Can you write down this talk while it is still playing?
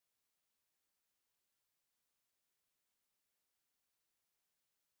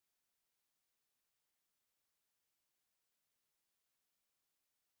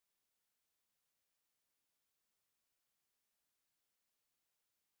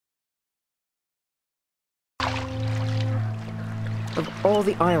Of all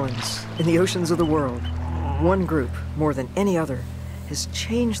the islands in the oceans of the world, one group, more than any other, has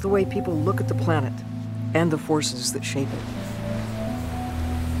changed the way people look at the planet and the forces that shape it.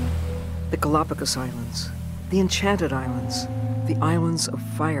 The Galapagos Islands, the Enchanted Islands, the Islands of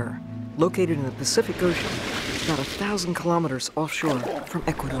Fire, located in the Pacific Ocean, about 1,000 kilometers offshore from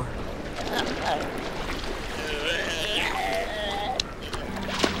Ecuador.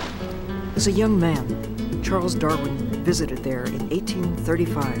 As a young man, Charles Darwin visited there in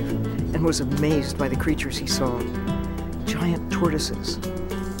 1835 and was amazed by the creatures he saw. Giant tortoises,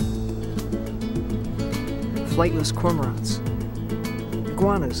 flightless cormorants,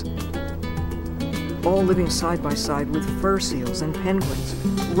 iguanas, all living side by side with fur seals and penguins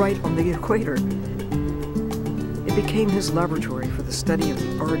right on the equator. It became his laboratory for the study of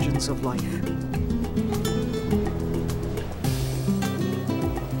the origins of life.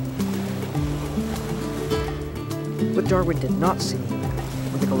 What Darwin did not see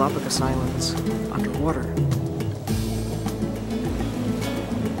were the Galapagos Islands underwater.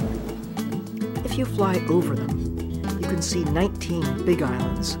 If you fly over them, you can see 19 big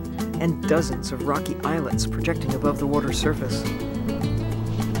islands and dozens of rocky islets projecting above the water surface.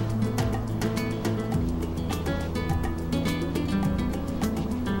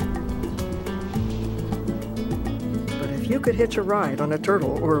 But if you could hitch a ride on a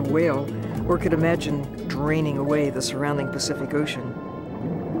turtle or a whale, or could imagine draining away the surrounding Pacific Ocean,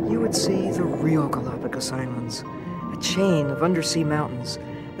 you would see the real Galapagos Islands, a chain of undersea mountains,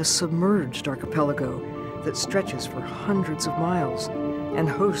 a submerged archipelago that stretches for hundreds of miles and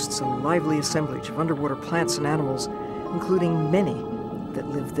hosts a lively assemblage of underwater plants and animals, including many that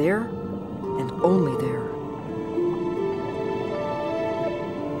live there and only there.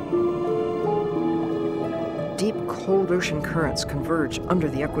 Deep, cold ocean currents converge under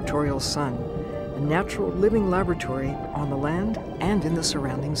the equatorial sun, a natural living laboratory on the land and in the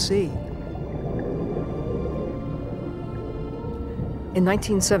surrounding sea. In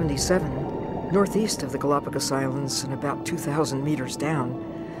 1977, northeast of the Galapagos Islands and about 2,000 meters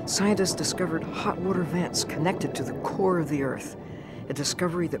down, scientists discovered hot water vents connected to the core of the Earth, a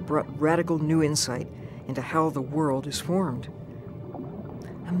discovery that brought radical new insight into how the world is formed.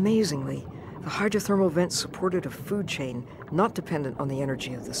 Amazingly, the hydrothermal vents supported a food chain not dependent on the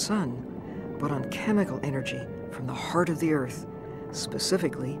energy of the sun, but on chemical energy from the heart of the Earth,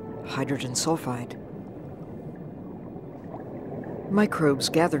 specifically hydrogen sulfide. Microbes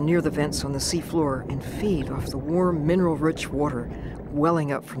gather near the vents on the seafloor and feed off the warm, mineral-rich water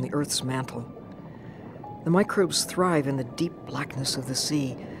welling up from the Earth's mantle. The microbes thrive in the deep blackness of the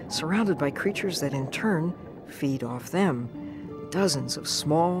sea, surrounded by creatures that in turn feed off them. Dozens of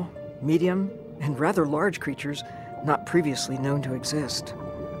small, medium, and rather large creatures not previously known to exist.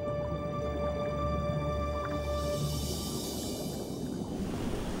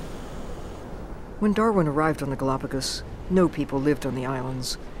 When Darwin arrived on the Galapagos, no people lived on the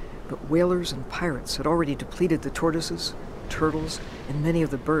islands, but whalers and pirates had already depleted the tortoises, turtles, and many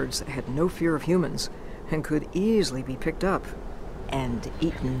of the birds that had no fear of humans and could easily be picked up and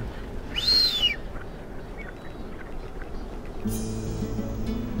eaten.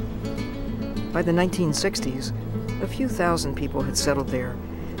 By the 1960s, a few thousand people had settled there,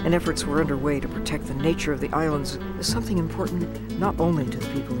 and efforts were underway to protect the nature of the islands as something important not only to the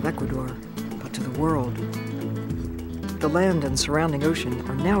people of Ecuador, but to the world. The land and surrounding ocean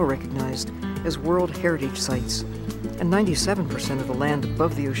are now recognized as World Heritage Sites, and 97% of the land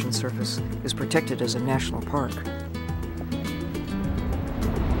above the ocean surface is protected as a national park.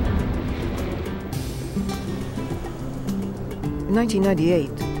 In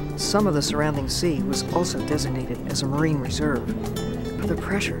 1998, some of the surrounding sea was also designated as a marine reserve, but the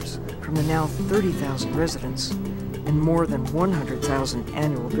pressures from the now 30,000 residents and more than 100,000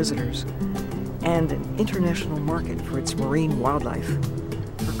 annual visitors and an international market for its marine wildlife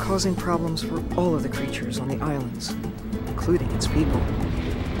are causing problems for all of the creatures on the islands, including its people.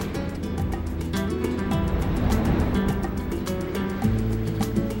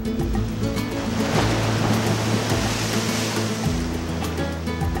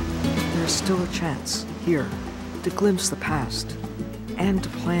 There is still a chance here to glimpse the past and to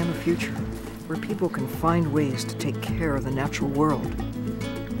plan a future where people can find ways to take care of the natural world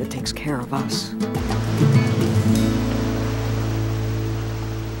that takes care of us.